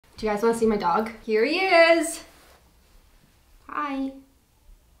Do you guys want to see my dog? Here he is. Hi.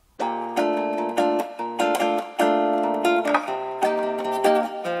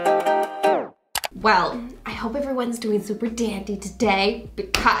 Well, I hope everyone's doing super dandy today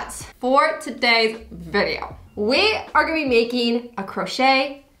because for today's video, we are gonna be making a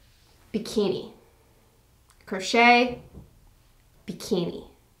crochet bikini. Crochet bikini.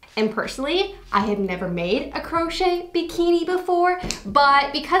 And personally, I have never made a crochet bikini before,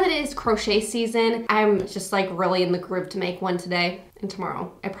 but because it is crochet season, I'm just like really in the groove to make one today and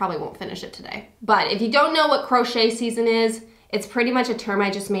tomorrow. I probably won't finish it today. But if you don't know what crochet season is, it's pretty much a term I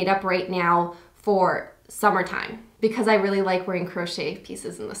just made up right now for summertime because I really like wearing crochet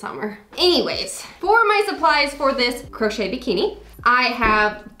pieces in the summer. Anyways, for my supplies for this crochet bikini, I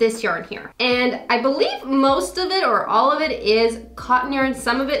have this yarn here. And I believe most of it or all of it is cotton yarn.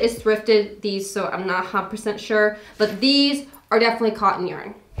 Some of it is thrifted, these, so I'm not 100% sure, but these are definitely cotton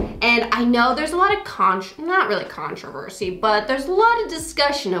yarn. And I know there's a lot of not really controversy, but there's a lot of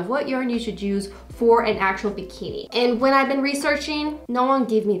discussion of what yarn you should use for an actual bikini. And when I've been researching, no one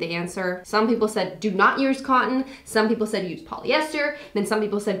gave me the answer. Some people said do not use cotton. Some people said use polyester. Then some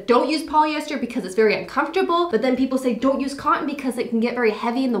people said don't use polyester because it's very uncomfortable. But then people say don't use cotton because it can get very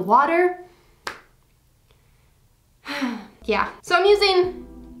heavy in the water. Yeah, so I'm using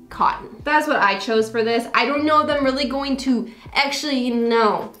cotton. That's what I chose for this. I don't know if I'm really going to actually,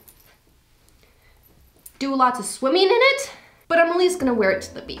 do lots of swimming in it, but I'm at least gonna wear it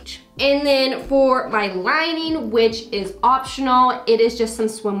to the beach. And then for my lining, which is optional, it is just some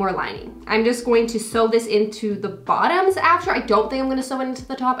swimwear lining. I'm just going to sew this into the bottoms after. I don't think I'm gonna sew it into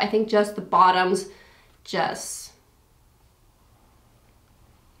the top. I think just the bottoms,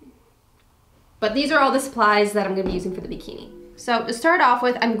 But these are all the supplies that I'm gonna be using for the bikini. So to start off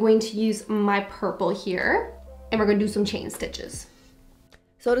with, I'm going to use my purple here, and we're gonna do some chain stitches.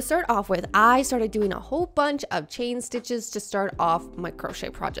 So to start off with, I started doing a whole bunch of chain stitches to start off my crochet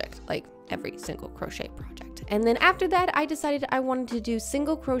project, like every single crochet project. And then after that, I decided I wanted to do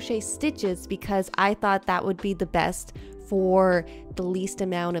single crochet stitches because I thought that would be the best for the least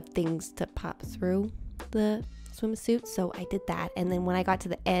amount of things to pop through the swimsuit. So I did that. And then when I got to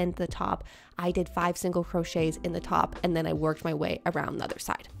the end, the top, I did 5 single crochets in the top, and then I worked my way around the other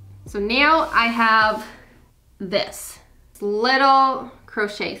side. So now I have this little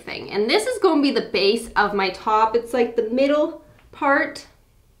crochet thing, and this is going to be the base of my top. It's like the middle part,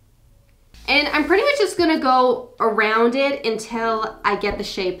 and I'm pretty much just gonna go around it until I get the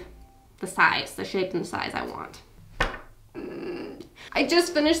shape and the size I want. I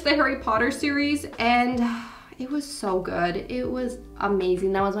just finished the Harry Potter series and it was so good. It was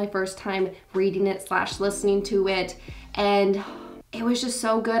amazing. That was my first time reading it / listening to it, and it was just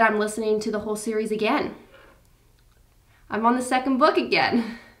so good. I'm listening to the whole series again. I'm on the 2nd book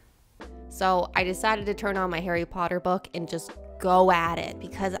again. So I decided to turn on my Harry Potter book and just go at it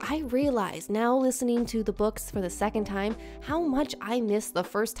because I realized now listening to the books for the 2nd time how much I missed the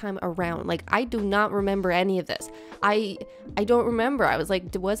first time around. Like, I do not remember any of this. I don't remember. I was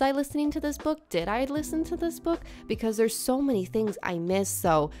like, was I listening to this book? Did I listen to this book? Because there's so many things I missed.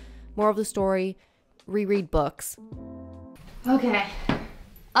 So moral of the story, reread books. Okay,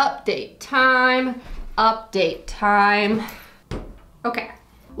 update time. Update time. Okay,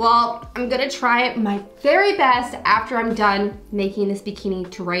 well, I'm gonna try my very best after I'm done making this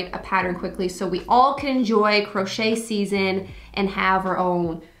bikini to write a pattern quickly so we all can enjoy crochet season and have our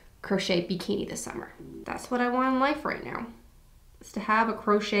own crochet bikini this summer. That's what I want in life right now, is to have a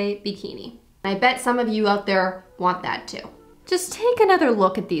crochet bikini. I bet some of you out there want that too. Just take another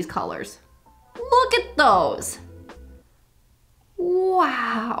look at these colors. Look at those.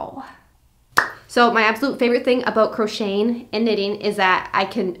 Wow. So my absolute favorite thing about crocheting and knitting is that I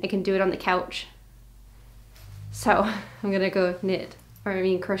can do it on the couch. So I'm gonna go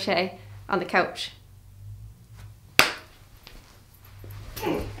crochet on the couch.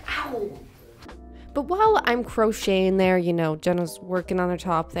 Ow. But while I'm crocheting there, Jenna's working on her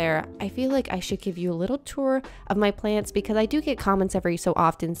top there, I feel like I should give you a little tour of my plants because I do get comments every so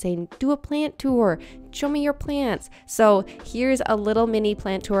often saying, do a plant tour, show me your plants. So here's a little mini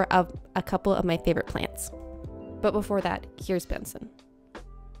plant tour of a couple of my favorite plants. But before that, here's Benson.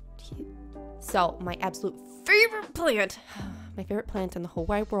 So my absolute favorite plant, my favorite plant in the whole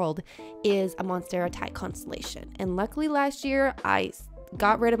wide world is a Monstera Thai constellation. And luckily last year I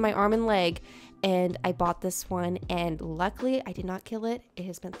got rid of my arm and leg and I bought this one, and luckily I did not kill it. It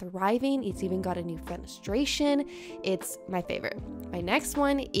has been thriving. It's even got a new fenestration. It's my favorite. My next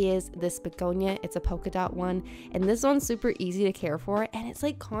one is this begonia. It's a polka dot one, and this one's super easy to care for, and it's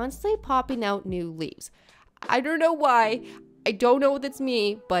like constantly popping out new leaves. I don't know why. I don't know if it's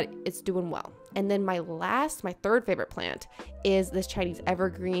me, but it's doing well. And then my third favorite plant is this Chinese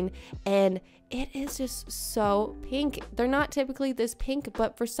evergreen, and it is just so pink. They're not typically this pink,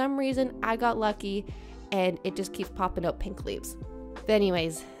 but for some reason I got lucky and it just keeps popping out pink leaves. But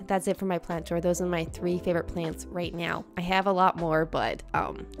anyways, that's it for my plant tour. Those are my 3 favorite plants right now. I have a lot more, but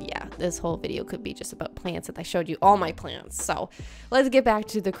yeah, this whole video could be just about plants that I showed you all my plants. So let's get back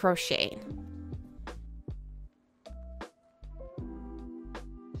to the crocheting.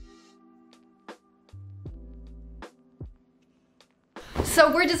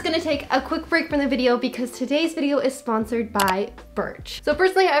 So we're just gonna take a quick break from the video because today's video is sponsored by Birch. So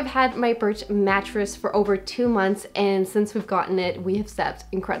personally, I've had my Birch mattress for over 2 months, and since we've gotten it, we have slept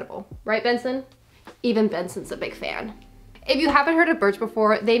incredible. Right, Benson? Even Benson's a big fan. If you haven't heard of Birch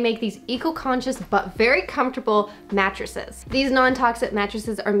before, they make these eco-conscious but very comfortable mattresses. These non-toxic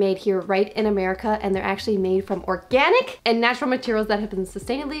mattresses are made here right in America, and they're actually made from organic and natural materials that have been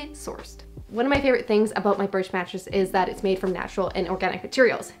sustainably sourced. One of my favorite things about my Birch mattress is that it's made from natural and organic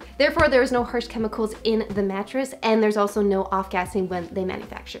materials. Therefore, there is no harsh chemicals in the mattress, and there's also no off-gassing when they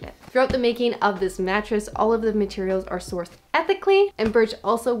manufactured it. Throughout the making of this mattress, all of the materials are sourced ethically, and Birch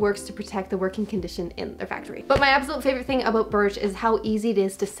also works to protect the working condition in their factory. But my absolute favorite thing about Birch is how easy it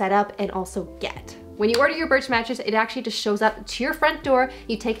is to set up and also get. When you order your Birch mattress, it actually just shows up to your front door,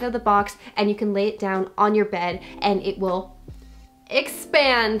 you take it out of the box, and you can lay it down on your bed, and it will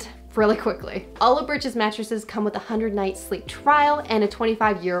expand really quickly. All of Birch's mattresses come with a 100-night sleep trial and a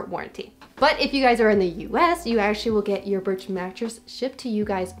 25-year warranty. But if you guys are in the US, you actually will get your Birch mattress shipped to you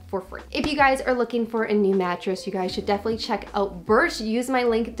guys for free. If you guys are looking for a new mattress, you guys should definitely check out Birch. Use my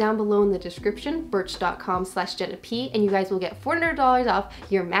link down below in the description, birch.com/JennaP, and you guys will get $400 off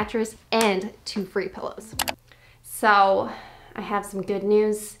your mattress and 2 free pillows. So I have some good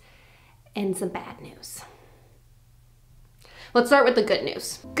news and some bad news. Let's start with the good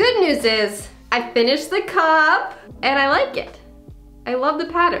news. Good news is I finished the cup and I like it. I love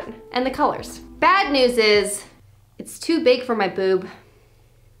the pattern and the colors. Bad news is it's too big for my boob.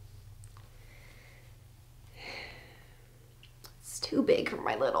 It's too big for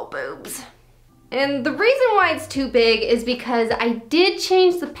my little boobs. And the reason why it's too big is because I did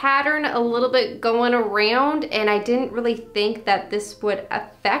change the pattern a little bit going around, and I didn't really think that this would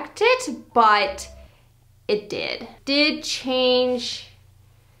affect it, but it did. Did change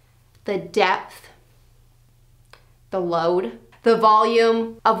the depth, the load, the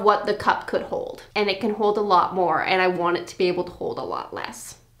volume of what the cup could hold. And it can hold a lot more, and I want it to be able to hold a lot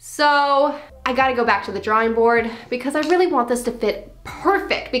less. So I gotta go back to the drawing board because I really want this to fit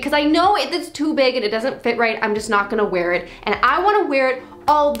perfect, because I know if it's too big and it doesn't fit right, I'm just not gonna wear it. And I wanna wear it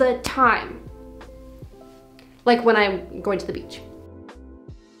all the time. Like when I'm going to the beach.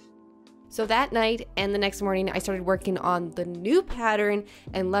 So that night and the next morning, I started working on the new pattern,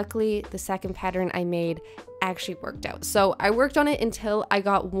 and luckily the second pattern I made actually worked out. So I worked on it until I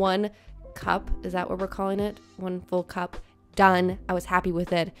got 1 cup, is that what we're calling it? 1 full cup done. I was happy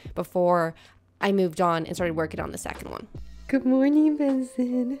with it before I moved on and started working on the second one. Good morning,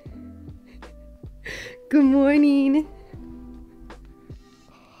 Benson. Good morning.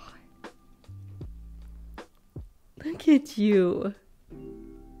 Look at you.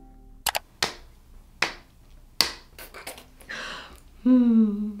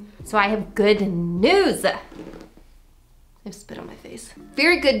 So I have good news. I have spit on my face.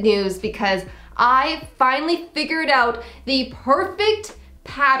 Very good news, because I finally figured out the perfect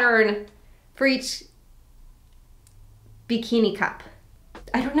pattern for each bikini cup.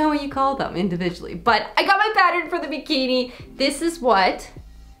 I don't know what you call them individually, but I got my pattern for the bikini. This is what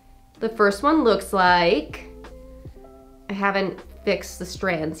the first one looks like. I haven't fixed the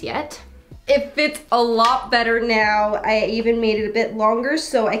strands yet. It fits a lot better now. I even made it a bit longer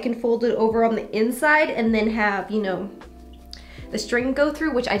so I can fold it over on the inside and then have, you know, the string go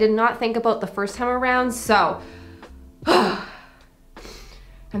through, which I did not think about the first time around. So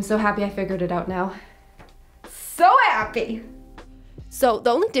I'm so happy I figured it out now. So happy. So the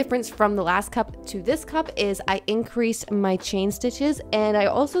only difference from the last cup to this cup is I increased my chain stitches, and I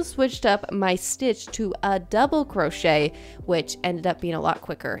also switched up my stitch to a double crochet, which ended up being a lot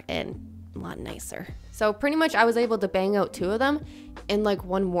quicker and a lot nicer. So pretty much I was able to bang out 2 of them in like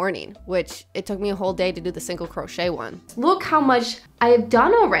 1 morning, which it took me a whole day to do the single crochet one. Look how much I have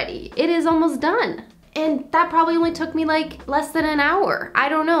done already. It is almost done. And that probably only took me like less than an hour. I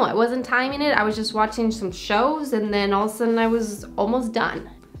don't know, I wasn't timing it. I was just watching some shows, and then all of a sudden I was almost done.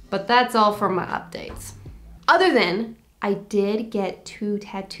 But that's all for my updates. Other than I did get 2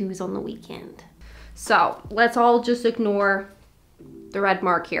 tattoos on the weekend. So let's all just ignore the red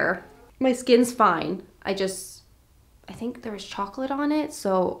mark here. My skin's fine. I just I think there was chocolate on it,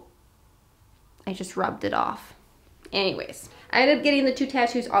 so I just rubbed it off. Anyways, I ended up getting the 2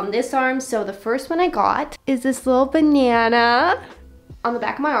 tattoos on this arm. So the first one I got is this little banana on the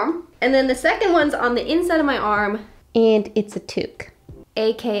back of my arm. And then the second one's on the inside of my arm, and it's a toque,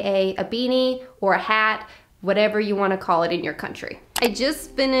 AKA a beanie or a hat, whatever you want to call it in your country. I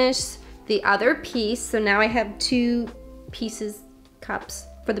just finished the other piece, so now I have 2 pieces, cups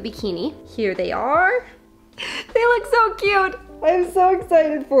for the bikini. Here they are. They look so cute. I'm so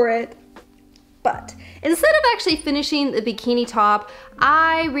excited for it. But instead of actually finishing the bikini top,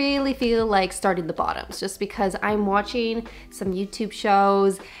 I really feel like starting the bottoms, just because I'm watching some YouTube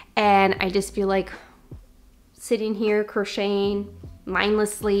shows and I just feel like sitting here crocheting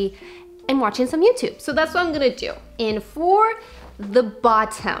mindlessly and watching some YouTube. So that's what I'm gonna do. And for the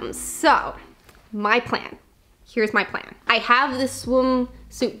bottoms, so my plan, here's my plan. I have this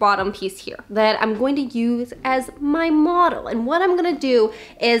swimsuit bottom piece here that I'm going to use as my model. And what I'm gonna do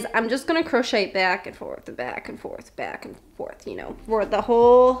is I'm just gonna crochet back and forth and back and forth, back and forth, you know, for the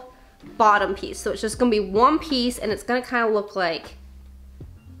whole bottom piece. So it's just gonna be one piece and it's gonna kind of look like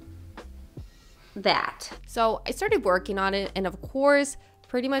that. So I started working on it, and of course,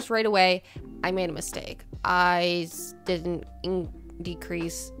 pretty much right away, I made a mistake. I didn't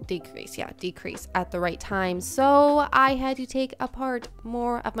decrease at the right time, so I had to take apart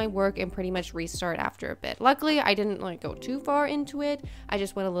more of my work and pretty much restart after a bit. Luckily, I didn't like go too far into it. I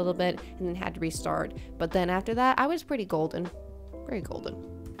just went a little bit and then had to restart, but then after that I was pretty golden, very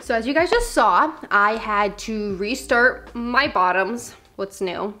golden. So as you guys just saw, I had to restart my bottoms. What's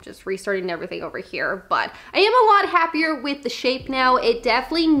new? Just restarting everything over here, but I am a lot happier with the shape now. It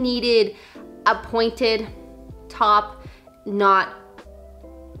definitely needed a pointed top, not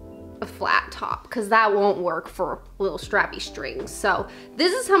a flat top, because that won't work for little strappy strings. So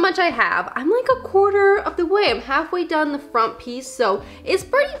this is how much I have. I'm like a quarter of the way. I'm halfway done the front piece, so it's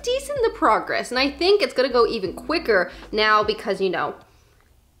pretty decent, the progress. And I think it's gonna go even quicker now because, you know,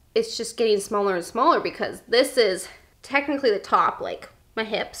 it's just getting smaller and smaller, because this is technically the top, like my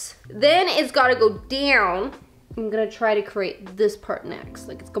hips. Then it's gotta go down. I'm gonna try to create this part next.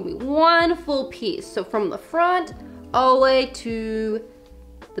 Like, it's gonna be one full piece. So from the front all the way to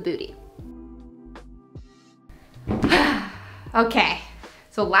the booty. Okay,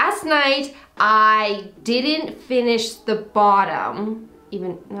 so last night I didn't finish the bottom,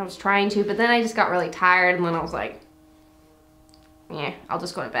 even I was trying to, but then I just got really tired, and then I was like, yeah, I'll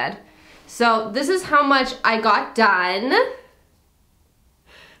just go to bed. So this is how much I got done.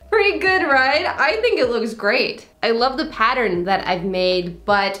 Pretty good, right? I think it looks great. I love the pattern that I've made,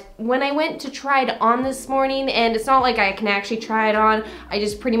 but when I went to try it on this morning, and it's not like I can actually try it on, I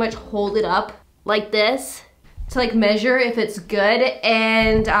just pretty much hold it up like this to like measure if it's good,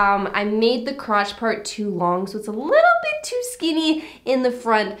 and I made the crotch part too long, so it's a little bit too skinny in the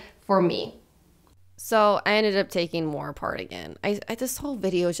front for me. So I ended up taking more apart again. This whole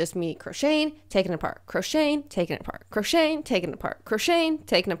video is just me crocheting, taking it apart, crocheting, taking it apart, crocheting, taking it apart, crocheting,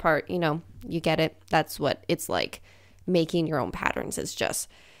 taking it apart. You know, you get it. That's what it's like making your own patterns. It's just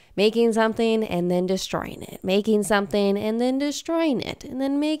making something and then destroying it, making something and then destroying it, and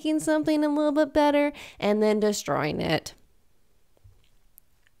then making something a little bit better and then destroying it.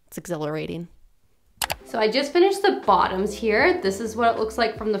 It's exhilarating. So I just finished the bottoms here. This is what it looks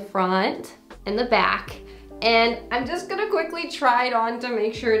like from the front and the back. And I'm just gonna quickly try it on to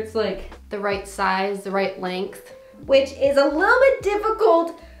make sure it's like the right size, the right length, which is a little bit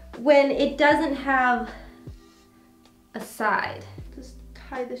difficult when it doesn't have a side. Just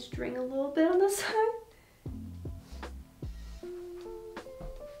tie the string a little bit on the side.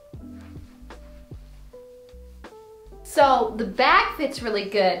 So the back fits really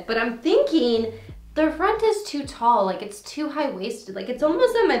good, but I'm thinking the front is too tall, like it's too high-waisted, like it's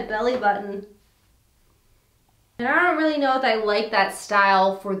almost at my belly button. And I don't really know if I like that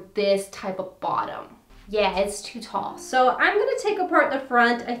style for this type of bottom. Yeah, it's too tall. So I'm gonna take apart the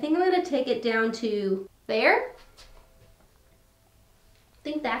front. I think I'm gonna take it down to there.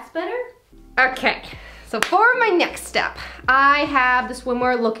 Think that's better? Okay, so for my next step, I have the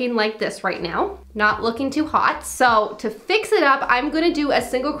swimwear looking like this right now. Not looking too hot. So to fix it up, I'm gonna do a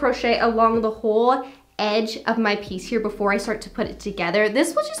single crochet along the whole edge of my piece here before I start to put it together.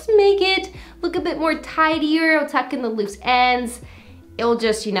 This will just make it look a bit more tidier. I'll tuck in the loose ends. It'll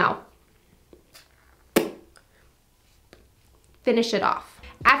just, you know, finish it off.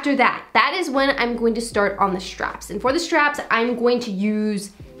 After that, that is when I'm going to start on the straps. And for the straps, I'm going to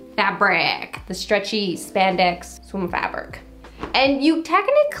use fabric, the stretchy spandex swim fabric. And you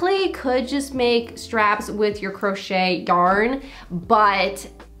technically could just make straps with your crochet yarn, but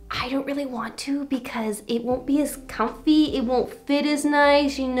I don't really want to because it won't be as comfy, it won't fit as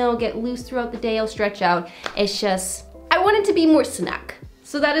nice, you know, get loose throughout the day, I'll stretch out. It's just, I want it to be more snug.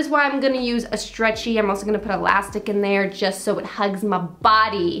 So that is why I'm gonna use a stretchy. I'm also gonna put elastic in there just so it hugs my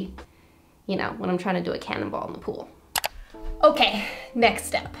body, you know, when I'm trying to do a cannonball in the pool. Okay, next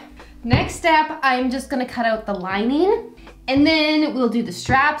step. Next step, I'm just gonna cut out the lining and then we'll do the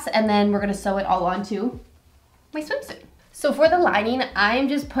straps and then we're gonna sew it all onto my swimsuit. So for the lining, I'm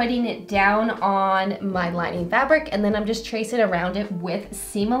just putting it down on my lining fabric and then I'm just tracing around it with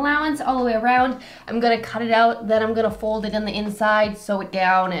seam allowance all the way around. I'm gonna cut it out, then I'm gonna fold it in the inside, sew it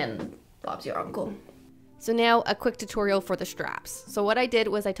down, and Bob's your uncle. So now a quick tutorial for the straps. So what I did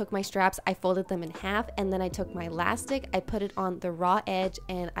was I took my straps, I folded them in half, and then I took my elastic, I put it on the raw edge,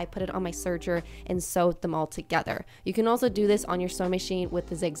 and I put it on my serger and sewed them all together. You can also do this on your sewing machine with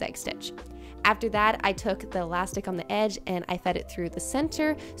the zigzag stitch. After that, I took the elastic on the edge and I fed it through the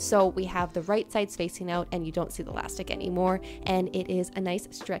center so we have the right sides facing out and you don't see the elastic anymore, and it is a nice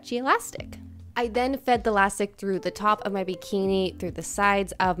stretchy elastic. I then fed the elastic through the top of my bikini, through the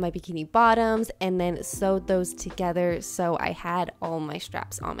sides of my bikini bottoms, and then sewed those together so I had all my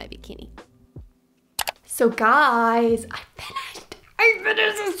straps on my bikini. So guys, I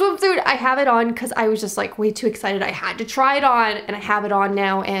finished this swimsuit. I have it on because I was just like way too excited. I had to try it on and I have it on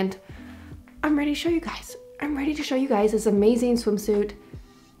now and I'm ready to show you guys. I'm ready to show you guys this amazing swimsuit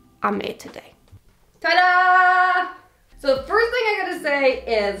I made today. Ta-da! So the first thing I gotta say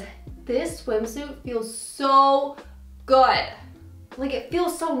is this swimsuit feels so good. Like it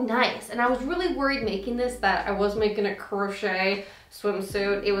feels so nice. And I was really worried making this that I was making a crochet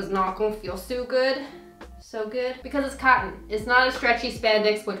swimsuit. It was not gonna feel so good. So good. Because it's cotton. It's not a stretchy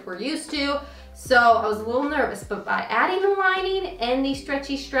spandex, which we're used to. So I was a little nervous, but by adding the lining and these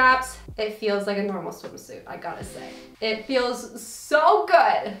stretchy straps, it feels like a normal swimsuit, I gotta say. It feels so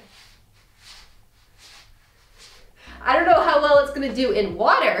good. I don't know how well it's gonna do in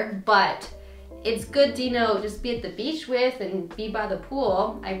water, but it's good to, you know, just be at the beach with and be by the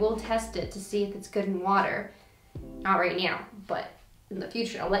pool. I will test it to see if it's good in water. Not right now, but in the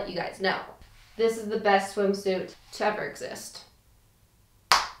future, I'll let you guys know. This is the best swimsuit to ever exist.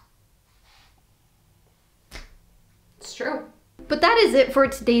 It's true. But that is it for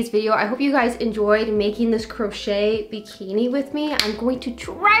today's video. I hope you guys enjoyed making this crochet bikini with me. I'm going to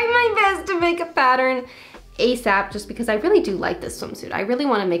try my best to make a pattern ASAP just because I really do like this swimsuit. I really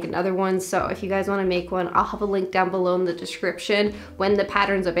want to make another one, so if you guys want to make one, I'll have a link down below in the description when the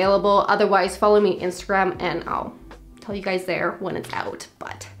pattern's available. Otherwise, follow me on Instagram and I'll tell you guys there when it's out.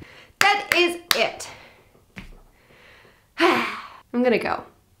 But that is it. I'm gonna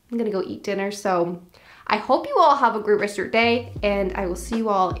go eat dinner, so I hope you all have a great rest of your day, and I will see you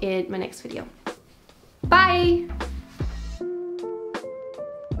all in my next video. Bye!